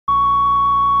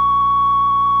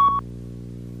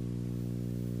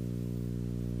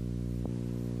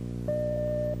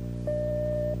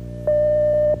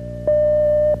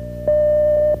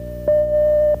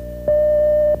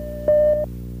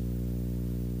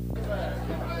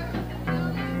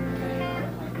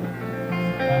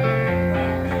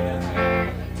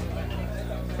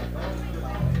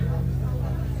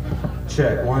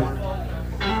Check one.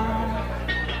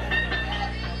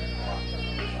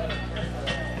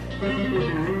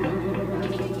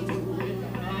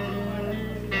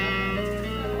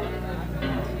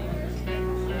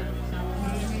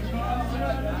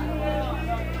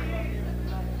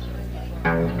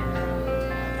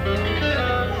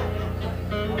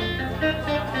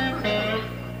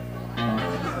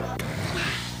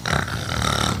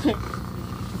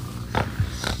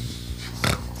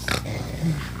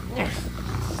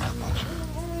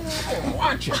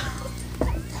 Watch it.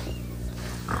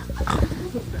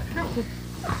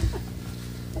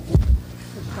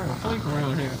 Just trying to sleep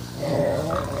around here.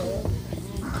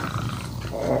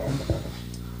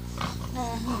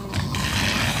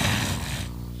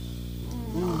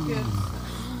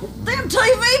 Them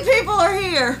TV people are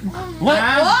here. What?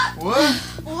 What?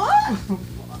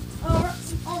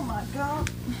 Oh my God.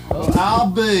 Oh, I'll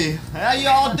be. How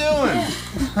y'all doing?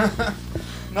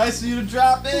 Nice of you to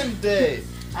drop in today.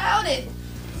 Howdy.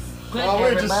 Oh,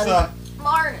 we're just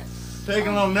Morning. taking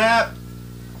a little nap.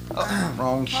 Oh,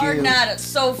 wrong shoe. Hard night at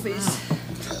Sophie's.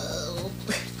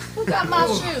 Who got my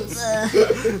shoes?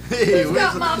 Hey, Who's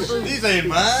got my shoes? these ain't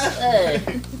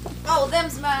mine. Oh,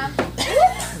 them's mine.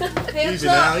 Easy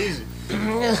now, easy.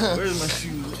 Where's my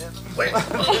shoes at? Wait.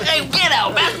 Hey, get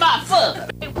out. That's my foot.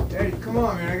 Eddie, come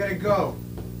on, man. I gotta go.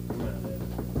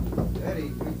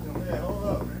 Eddie, Hey, hold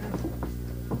up, man.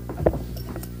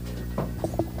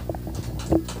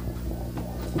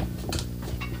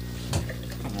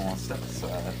 Come on, step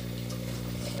aside.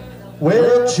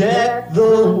 Well, check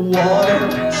the water,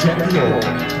 check the oil.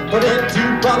 Put in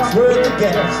 $2 worth of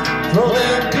gas. Throw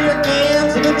them beer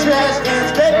cans in the trash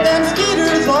cans. Take them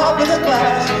skeeters off of the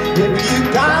glass. If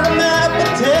you got a map of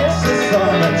Texas,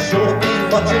 son, I'd sure be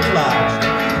much obliged.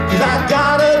 'Cause I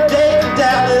got a date in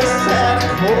Dallas at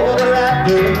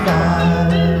 5:45.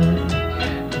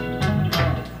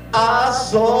 I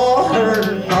saw her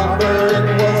number, it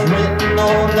was written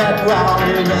on that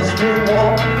Raleigh Western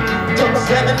wall. Took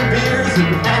 7 beers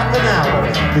in half an hour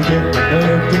to get the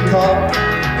nerve to call.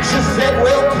 She said,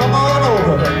 well, come on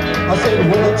over. I said,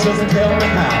 well, just tell me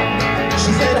how.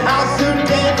 She said, how soon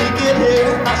can we get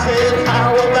here? I said,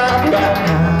 how about right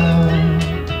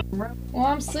now? Well,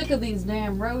 I'm sick of these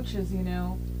damn roaches, you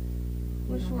know.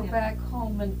 Wish we were back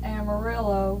home in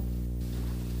Amarillo.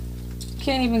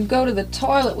 Can't even go to the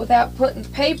toilet without putting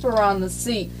paper on the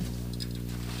seat.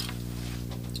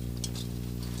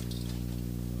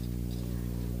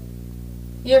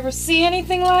 You ever see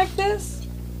anything like this?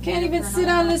 Can't even sit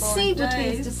on the seat with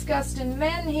these disgusting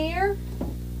men here.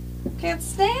 Can't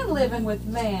stand living with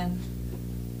men.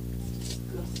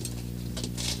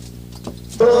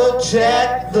 So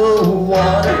check the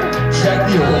water, check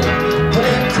the oil. Put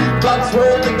in $2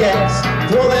 worth of gas.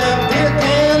 Throw them beer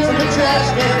cans in the trash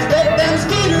cans. Take them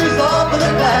skeeters off of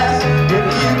the glass. If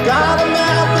you got a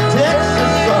map of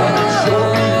Texas, son, it sure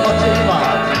be much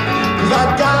obliged. 'Cause I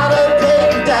got a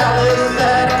date in Dallas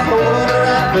at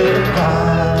 5:45.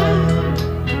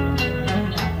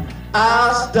 I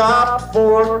stopped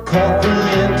for coffee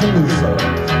in Toulouse.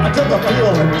 I took a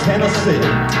pill in Tennessee.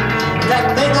 That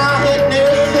thing I hit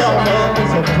near Selma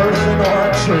was a person or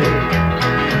a tree.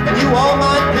 And you all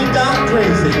might think I'm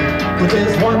crazy, but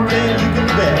there's one thing you can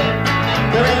bet.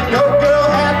 There ain't no girl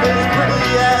half as pretty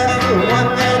as the one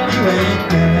that you ain't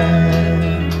met.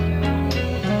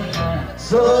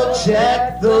 So check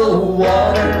the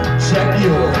water, check the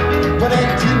oil. Put in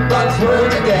 $2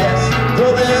 worth of gas.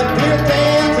 Throw them beer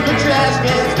cans in the trash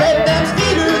cans. Take them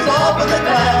skeeters off of the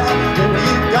glass. If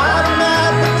you got a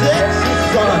map of Texas,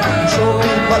 son, sure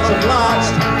be much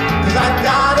obliged. 'Cause I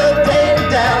got a date in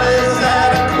Dallas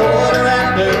at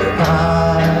 5:15.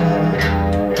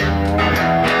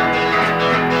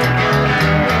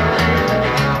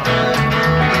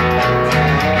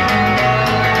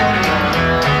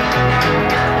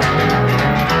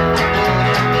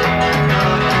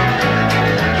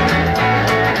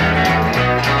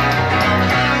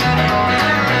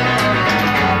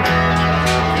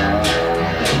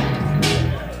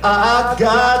 I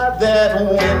got that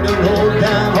window rolled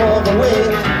down all the way,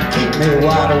 keep me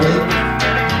wide awake.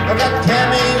 I got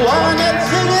Tammy Wynette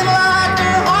singing like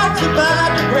her heart's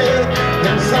about to break.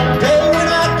 And someday when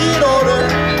I get older,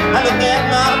 I look at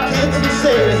my kids and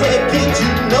say, hey kids,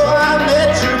 you know I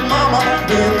met your mama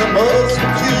in the most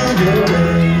peculiar way.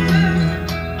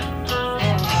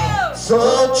 So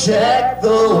check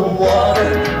the water,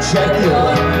 check the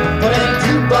oil. Put in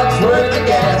 $2 worth of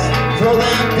gas. Throw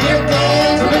them beer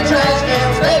cans in the trash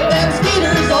cans. Take them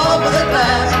skeeters off of the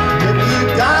glass. If you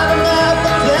got a map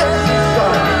of Texas,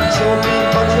 son, sure be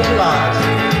much obliged.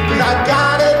 'Cause I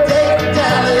got a date in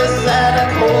Dallas at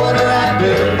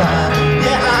 5:15.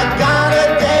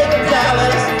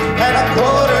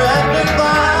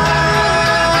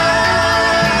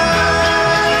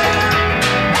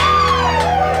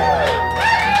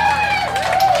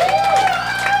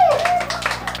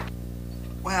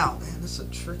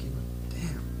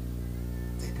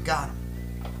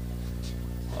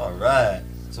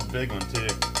 It's a big one too.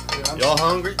 Y'all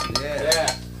hungry?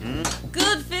 Yeah.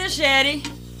 Good fish, Eddie.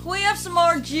 Can we have some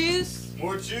more juice?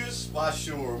 More juice? Why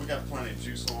sure. We got plenty of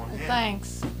juice on hand.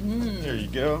 Thanks. There you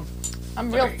go.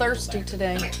 I'm real thirsty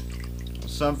today.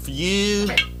 Some for you.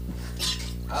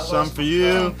 Some for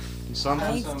you. Some for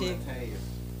Thanks, Dick.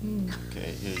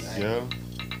 Okay, here you go.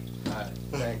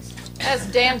 Thanks. That's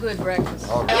damn good breakfast.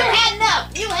 All You right. had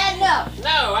enough. You had enough.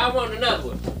 No, I want another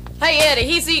one. Hey, Eddie,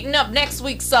 he's eating up next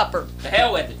week's supper. The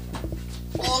hell with it.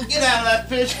 Oh, get out of that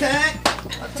fish tank.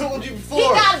 I told you before. You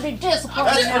gotta be disappointed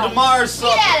That's for now. tomorrow's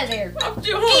supper. Get out of there. I'm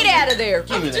too hungry. Get out of there. Give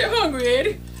me I'm too that. hungry,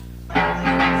 Eddie.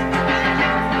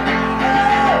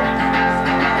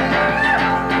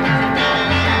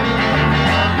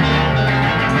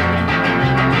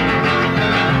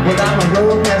 Well, I'm a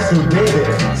roadmaster, baby.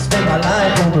 Spend my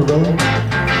life on the road.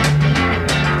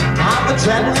 I'm a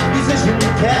traveling musician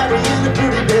carrying a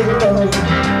pretty big load.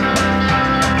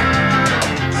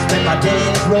 Spend my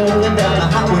days rolling down the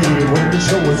highway. When the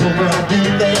show is over, I do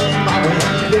things my way.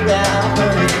 Look out,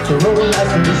 honey, the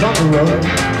roadmaster is on the road.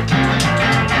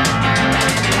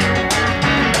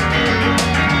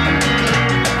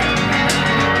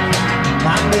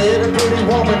 I met a pretty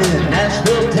woman in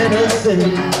Nashville,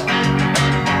 Tennessee.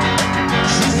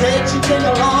 She said she came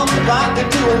along if I could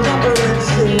do a number and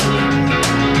sing.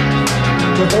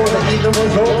 Before the evening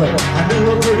was over, I knew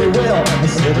her pretty well. I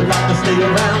said I'd like to stay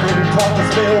around and talk a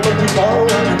spell, but tomorrow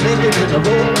I'm thinking that the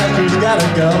roadmaster's gotta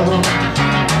go.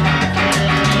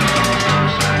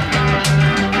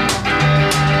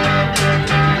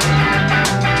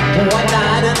 One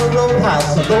night in the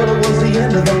roadhouse, I thought it was the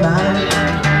end of the night.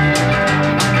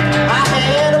 I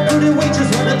had a pretty waitress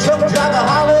when the truck driver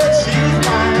hollered, she's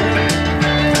mine.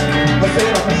 I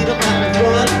said I beat him out in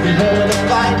front, we wanted to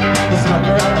fight. I snuck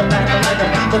her out the back like a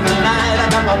thief in the night. I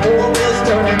got my four wheels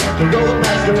turning, the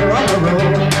roadmaster on the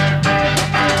road.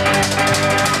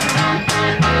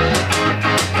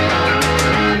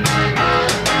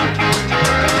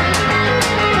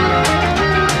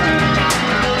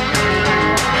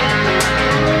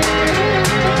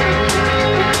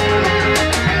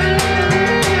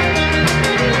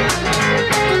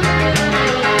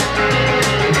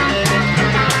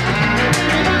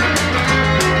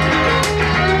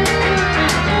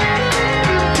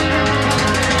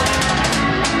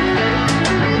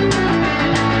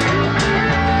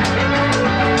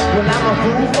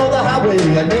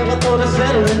 I never thought of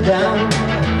settling down.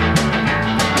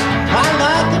 I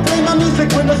like to play my music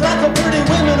when there's lots of pretty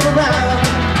women around.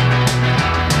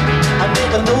 I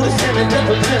never noticed any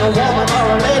difference in a woman or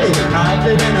a lady. I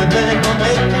did anything from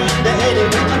 18 to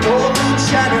 80 with the full moon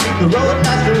shining. The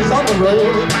roadmaster is on the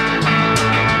road.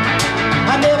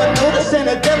 I never noticed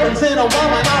any difference in a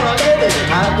woman or a lady.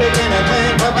 I did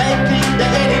anything from 18 to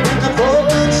 80 with the full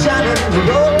moon shining. The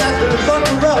roadmaster is on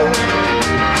the road.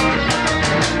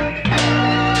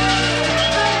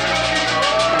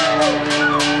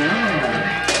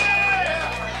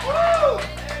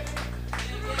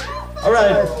 All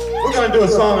right, we're gonna do a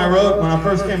song I wrote when I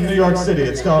first came to New York City.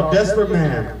 It's called Desperate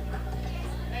Man.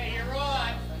 Hey, you're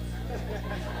Roth.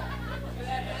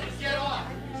 Get off.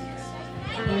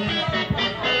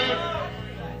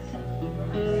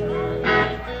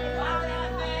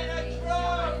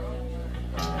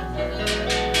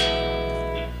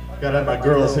 Gotta have my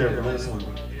girls here for this one.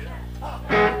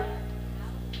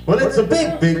 Well, it's a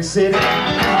big, big city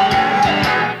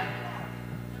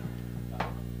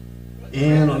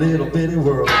in a little bitty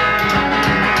world.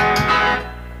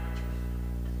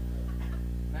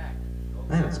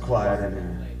 Man, it's quiet in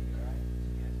here.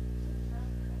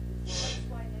 Shh.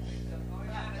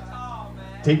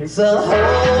 Takes a whole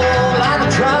lot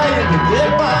of trying to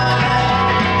get by.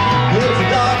 It's a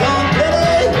doggone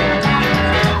pity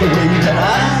the way that I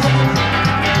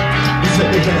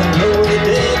say hello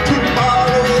today,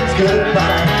 tomorrow it's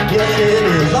goodbye. Yes, it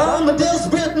is. I'm a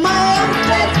desperate man.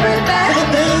 Desperate man. For the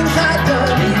things I've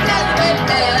done. Desperate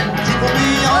man. Keeping me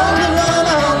on the run,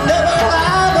 I'll never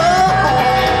have a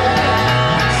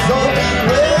home. So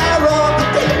beware of the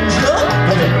danger,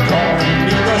 but they call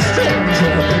me the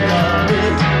stranger. They call me,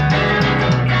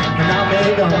 and I may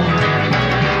go.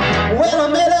 Well, I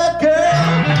met a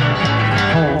girl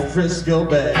on Frisco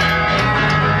Bay.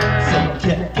 Some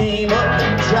cat came up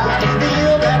and tried to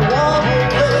steal that woman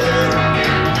away.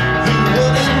 He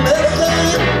wouldn't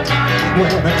listen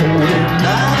when I told him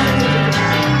not.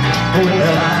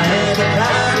 Well, I ain't the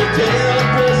kind to tell a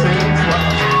person's why.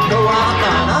 No, I'm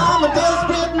not. I'm a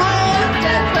desperate man.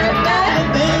 Desperate man. The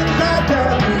things I've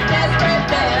done. Desperate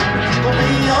man. Keeping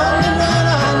me on the run,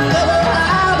 I'll never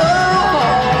have a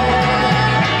home.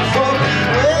 So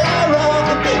beware of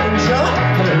the danger.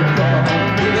 They call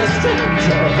me the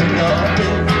stranger.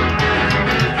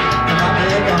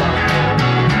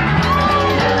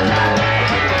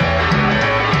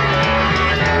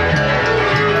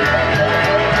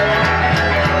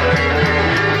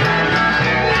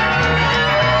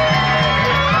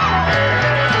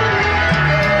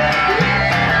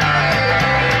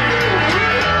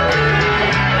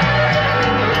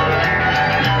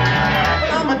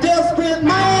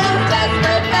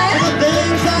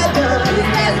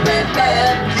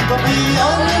 the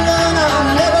only one I'll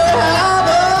never have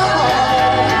a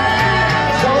home.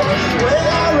 Sophie, where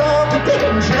I roam the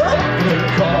danger, they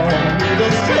call me the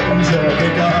stranger.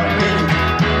 They got me,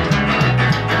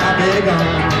 I'll be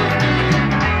gone.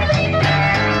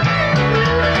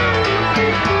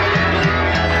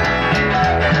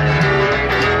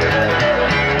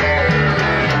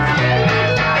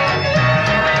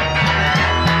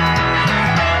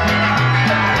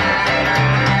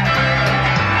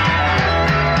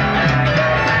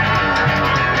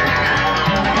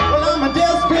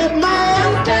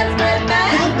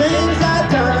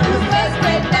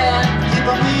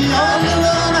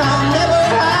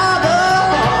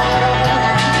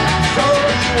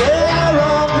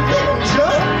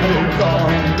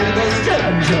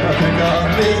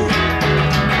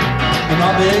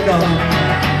 I'll be gone.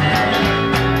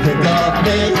 Pick up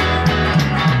me,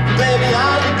 baby,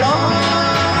 I'll be gone.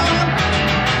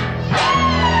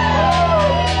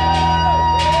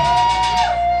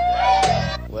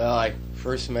 Well, I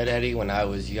first met Eddie when I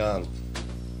was young,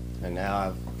 and now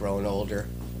I've grown older,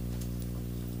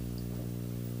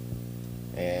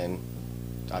 and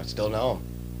I still know him.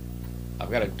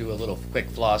 I've got to do a little quick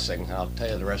flossing. I'll tell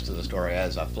you the rest of the story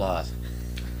as I floss.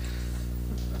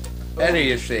 Eddie,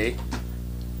 you see,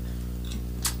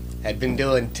 had been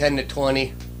doing 10 to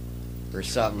 20 or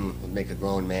something would make a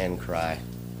grown man cry.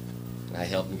 And I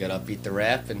helped him get up, beat the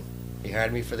rap, and he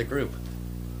hired me for the group.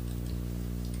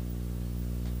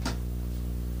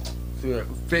 See a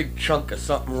big chunk of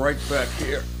something right back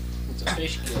here. It's a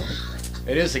fish gill.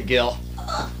 It is a gill.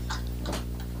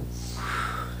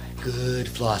 Good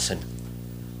flossing.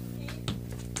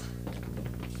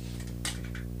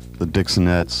 The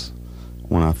Dixonettes,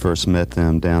 when I first met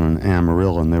them down in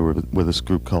Amarillo, and they were with this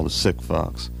group called the Sick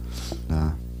Fox.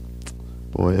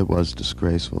 Boy, it was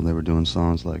disgraceful. They were doing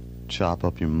songs like Chop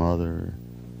Up Your Mother,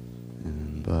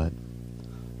 but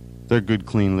they're good,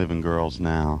 clean living girls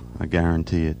now, I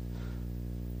guarantee it.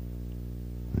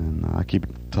 And I keep a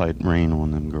tight rein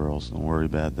on them girls, don't worry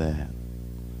about that.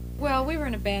 Well, we were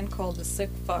in a band called the Sick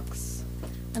Fox,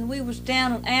 and we was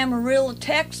down in Amarillo,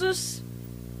 Texas.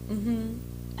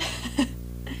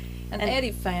 And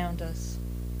Eddie found us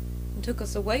and took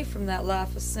us away from that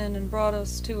life of sin and brought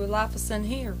us to a life of sin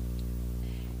here.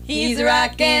 He's a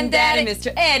rockin' daddy,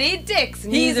 Mr. Eddy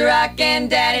Dixon. He's a rockin'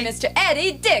 daddy, Mr.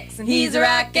 Eddy Dixon. He's a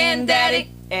rockin'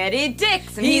 daddy, Eddy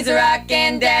Dixon. He's a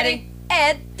rockin' daddy,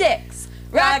 Ed Dix.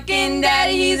 Rockin'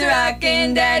 daddy, he's a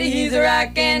rockin' daddy, he's a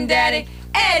rockin' daddy,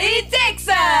 Eddy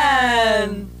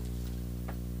Dixon.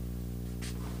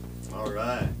 All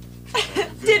right.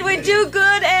 Did we do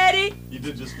good, Eddie? You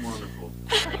did just wonderful.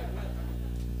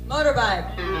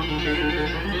 Motorbike.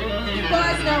 You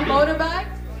guys know motorbike?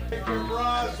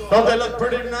 Don't they look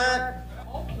pretty tonight?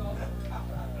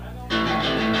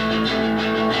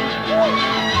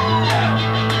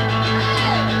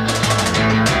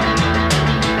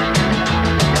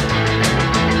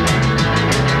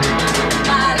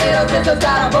 My little sister's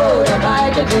got a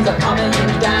motorbike and she's coming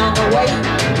down the way.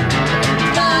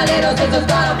 My little sister's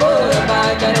got a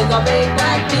motorbike and it's a big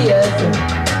black Fiesta.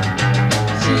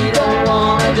 She don't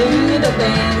wanna do the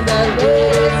things that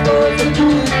we're supposed to do.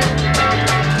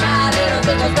 My little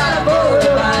sister's got a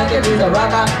motorbike and she's a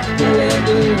rocker doing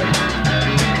good.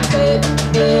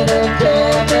 Little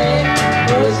carefree,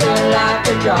 pushing like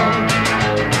a drum.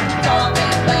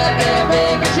 Talking clapping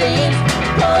big machines,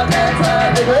 talking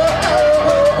clapping, oh,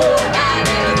 oh, oh. My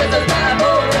little sister's got a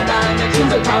motorbike and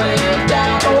she's coming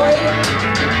down the way.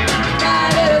 My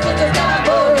little sister's got a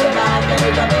motorbike and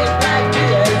it's a big black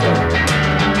Fiesta.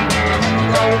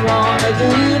 Don't wanna do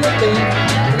the thing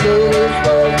you're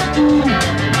supposed to do.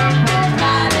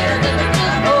 My little sister's got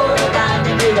a motorbike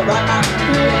and she's a rocker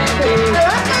doing good.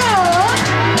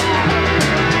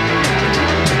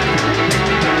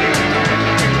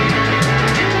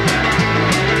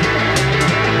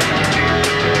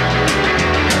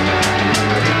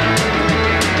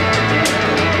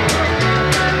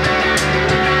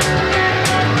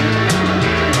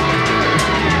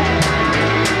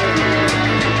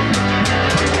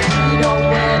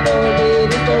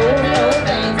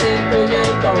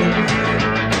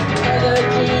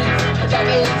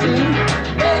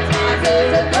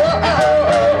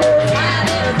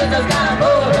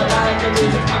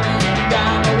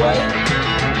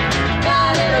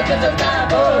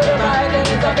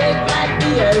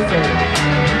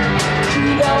 She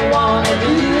don't wanna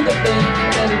do the thing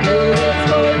that a girl is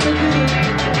supposed to do.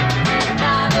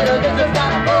 My little sister's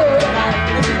got a motorbike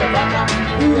and she's a rocker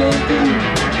doing good.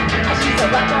 She's a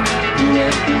rocker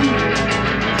doing good.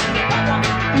 Rocker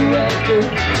doing good.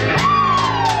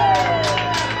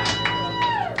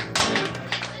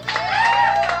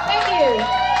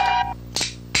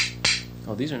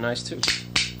 these are nice too.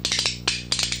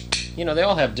 You know, they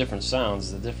all have different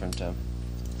sounds. The different.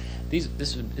 This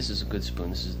is a good spoon.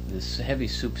 This is this heavy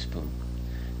soup spoon.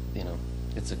 You know,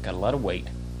 it's got a lot of weight,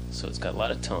 so it's got a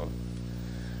lot of tone.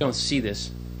 You don't see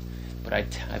this, but I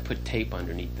put tape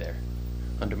underneath there,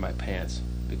 under my pants,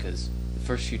 because the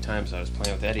first few times I was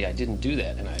playing with Eddie, I didn't do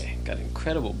that, and I got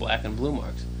incredible black and blue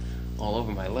marks all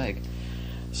over my leg.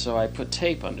 So I put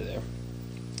tape under there.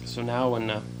 So now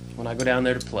when I go down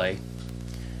there to play,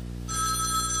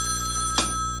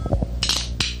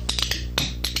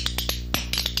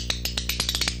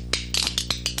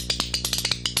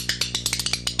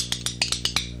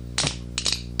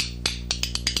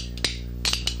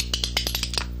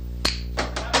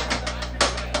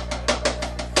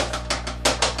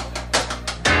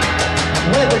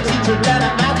 down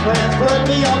at my class, put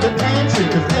me on the pantry,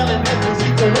 cause elementary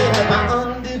teacher will have my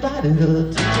undivided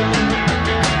attention.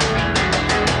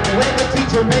 When the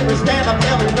teacher made me stand up,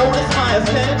 Ellie noticed my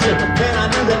attention. Then I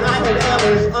knew that I had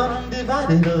Ellie's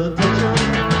undivided attention.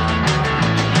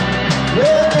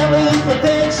 Well, Ellie used to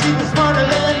think she was smarter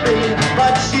than me,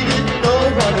 but she didn't know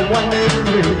 1 and 1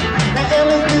 made 3. Now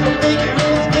Ellie's little figure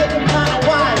is getting kind of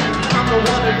wide. I'm the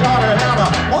one that taught her how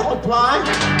to multiply.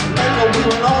 Later we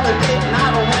went on a date and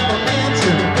I don't have a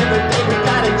mansion. Every day we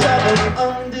got each other's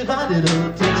undivided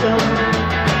attention.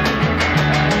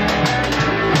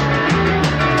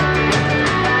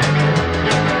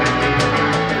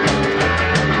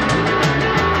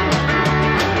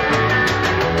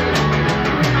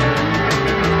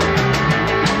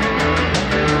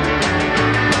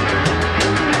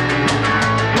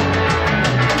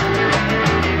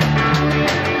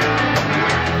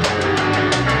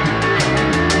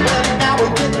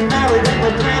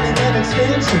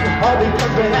 All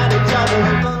because we had each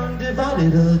other's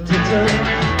undivided attention.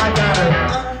 I got her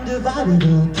undivided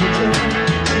attention.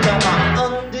 She got my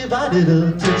undivided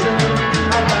attention.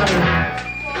 I got her.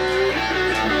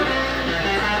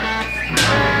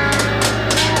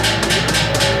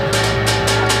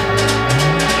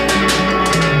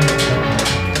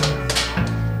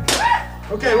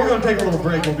 Okay, we're going to take a little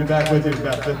break. We'll be back with you in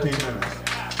about 15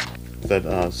 minutes.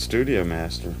 That studio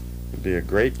master would be a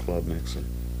great club mixer.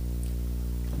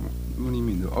 What do you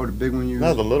mean? The big one you...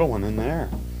 No, the little one in there.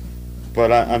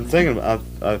 But I'm thinking, I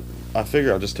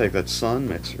figure I'll just take that Sun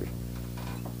mixer.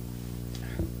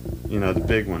 You know, the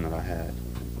big one that I had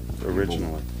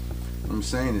originally. What I'm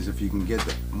saying is if you can get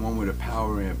the one with a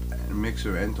power amp and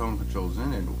mixer and tone controls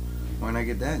in it, why not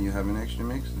get that and you have an extra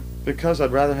mixer? Because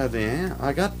I'd rather have the amp.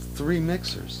 I got 3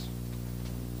 mixers.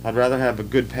 I'd rather have a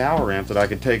good power amp that I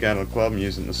could take out of the club and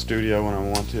use in the studio when I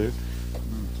want to.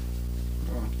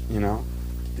 You know?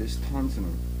 There's tons of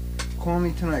them. Call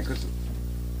me tonight,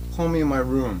 call me in my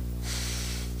room.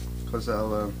 Cause I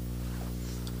own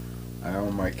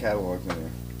my catalog in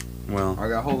there. Well, I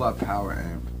got a whole lot of power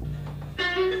amp.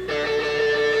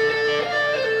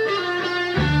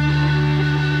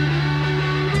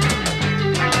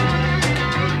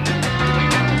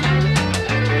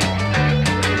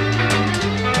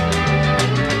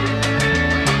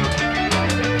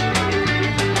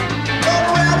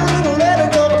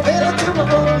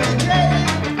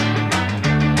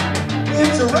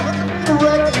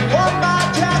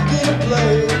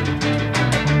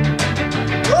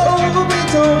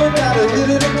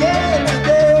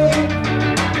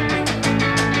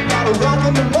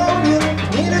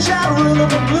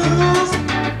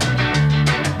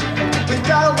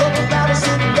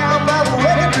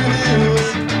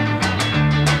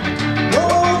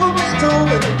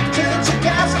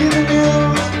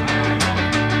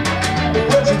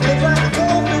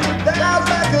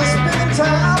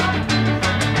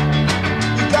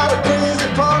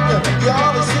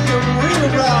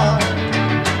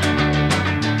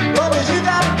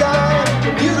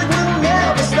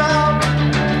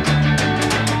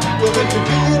 If you're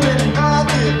feeling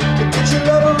like it, get your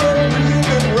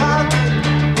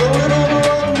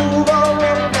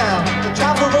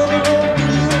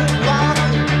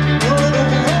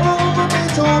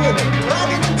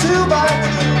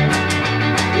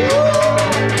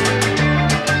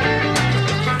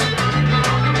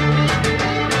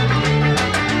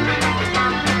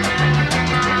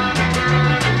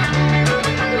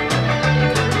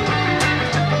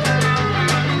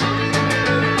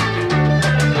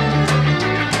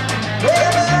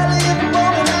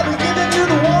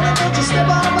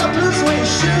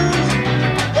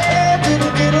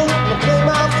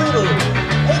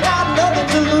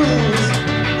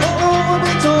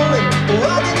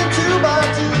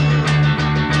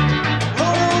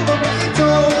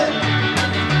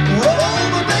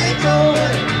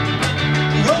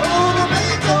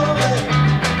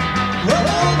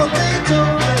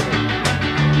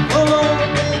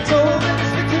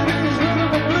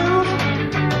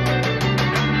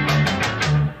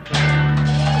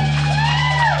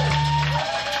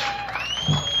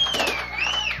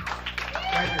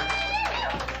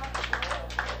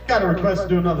got a request to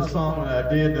do another song that I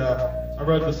did. I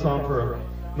wrote this song for a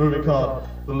movie called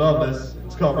The Loveless.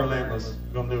 It's called Relentless.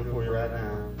 I'm gonna do it for you right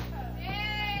now.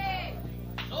 Hey!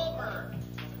 Super!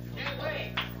 Can't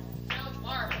wait! Sounds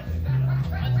marvelous.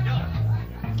 Let's go.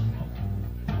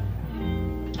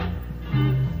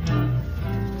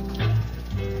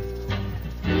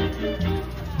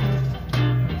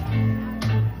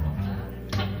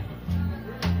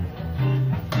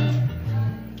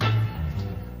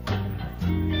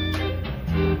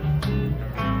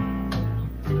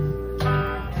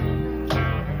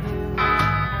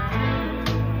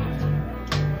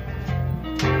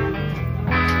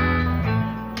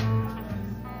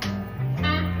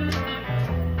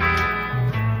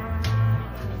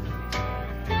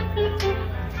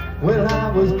 Well, I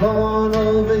was born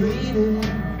overheated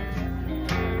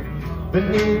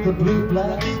beneath the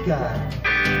blue-black sky.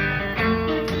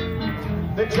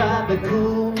 They tried to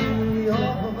cool me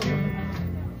off.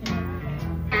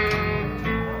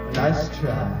 Nice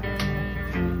try.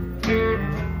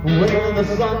 Well, the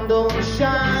sun don't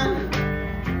shine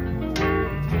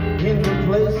in the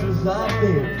places I've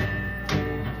been,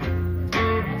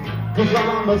 'cause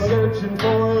I'm a-searching for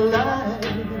a life,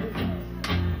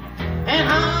 and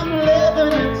I'm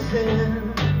living in sin.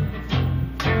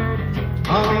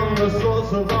 I'm the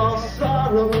source of all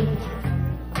sorrow,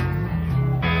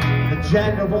 the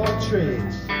jack of all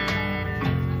trades.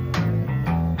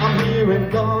 I'm here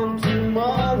and gone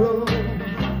tomorrow.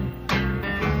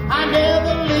 I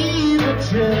never leave a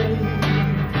trace.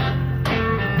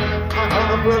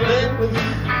 I'm relentless.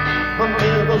 I'm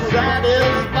never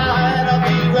satisfied. I'll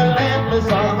be relentless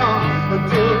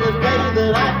until the day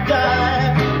that I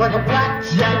die. Like a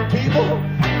blackjack table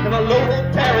in a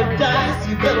loaded paradise.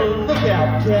 You better look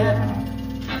out, cat.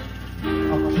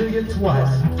 I'll kill you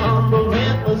twice. I'm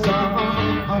relentless.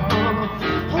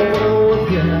 Oh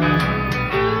yeah.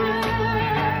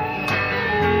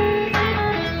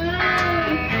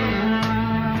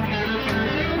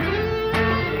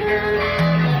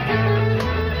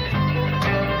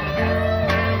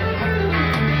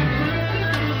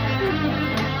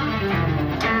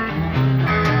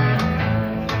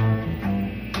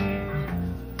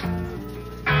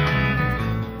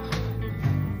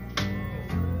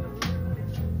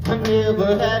 I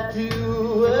never had to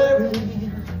worry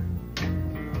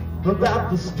about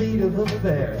the state of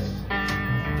affairs.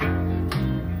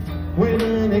 When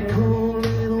any cool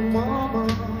little mama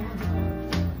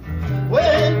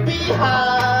went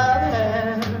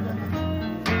behind her,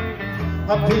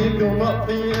 I pick them up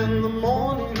in the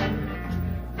morning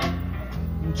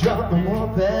and drop them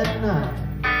off at night.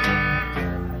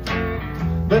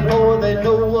 Before they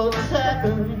know what's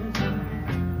happened,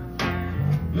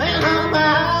 man, I'm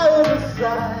out of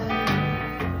sight.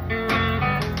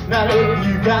 Now if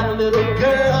you got a little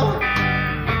girl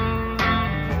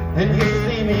and you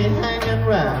see me hanging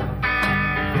round,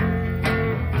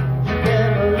 you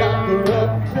better lock her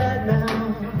up tight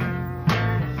now.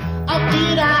 I'll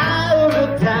get out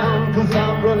of town, 'cause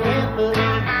I'm relentless.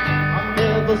 I'm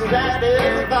never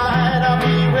satisfied. I'll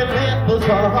be relentless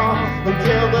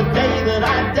until the day that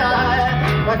I die.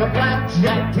 Like a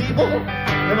blackjack table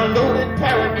in a loaded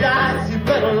paradise. You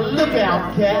better look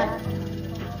out, cat.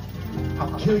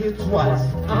 I'll kill you twice.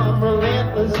 I'm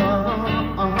relentless. Oh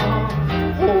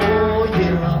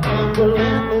yeah, I'm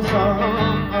relentless.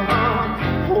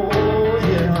 Oh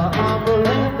yeah, I'm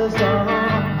relentless.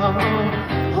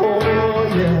 Oh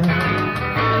yeah.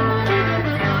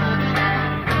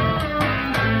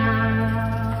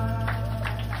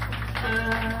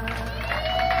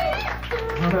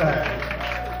 All right.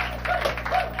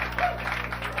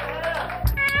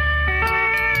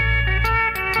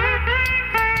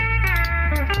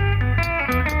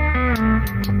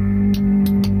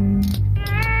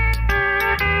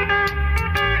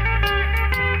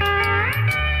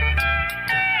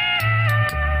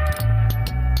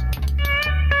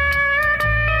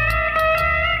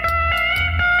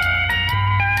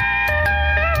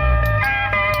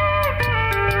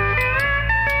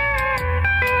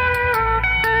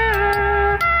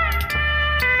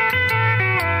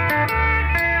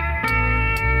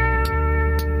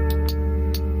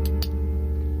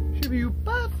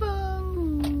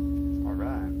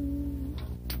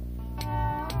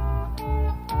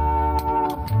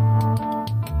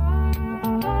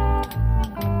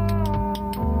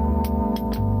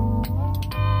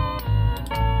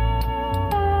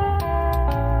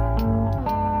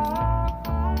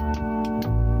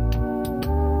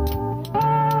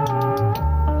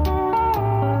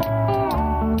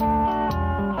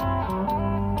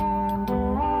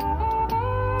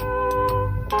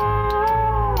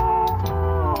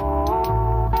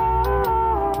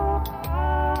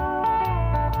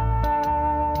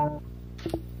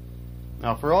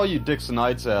 for all you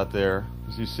Dixonettes out there,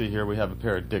 as you see here, we have a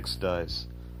pair of Dix dice.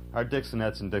 Our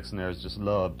Dixonettes and Dixonaires just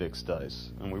love Dix dice,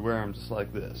 and we wear them just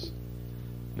like this.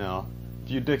 Now,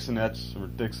 if you Dixonettes or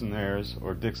Dixonaires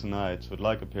or Dixonettes would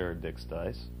like a pair of Dix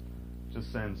dice,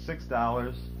 just send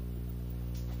 $6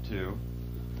 to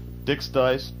Dix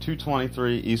Dice,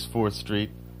 223 East 4th Street,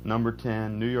 number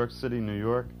 10, New York City, New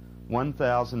York,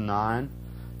 1009,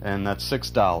 and that's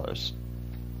 $6.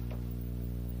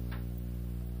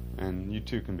 And you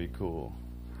too can be cool.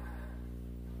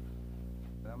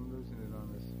 I'm losing it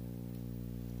on this.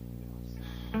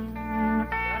 I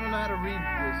don't know how to read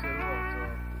this at all, so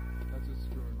that's what's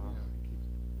screwing me up.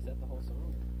 Is that the whole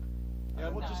song? Yeah,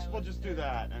 we'll just do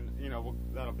that, and you know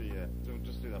that'll be it. We'll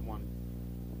just do that one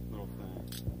little thing.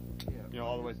 Yeah. You know,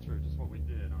 all the way through, just what we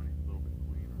did, only a little bit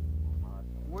cleaner.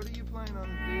 What are you playing on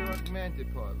the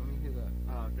augmented part? Let me hear that.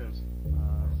 It goes. It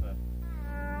goes.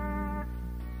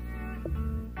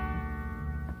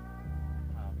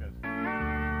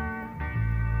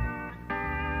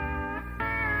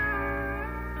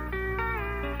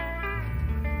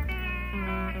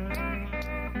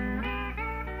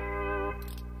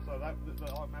 So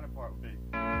the augmented part would be.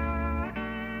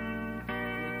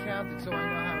 Count it so I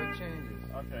know how it changes.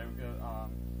 Okay, we go.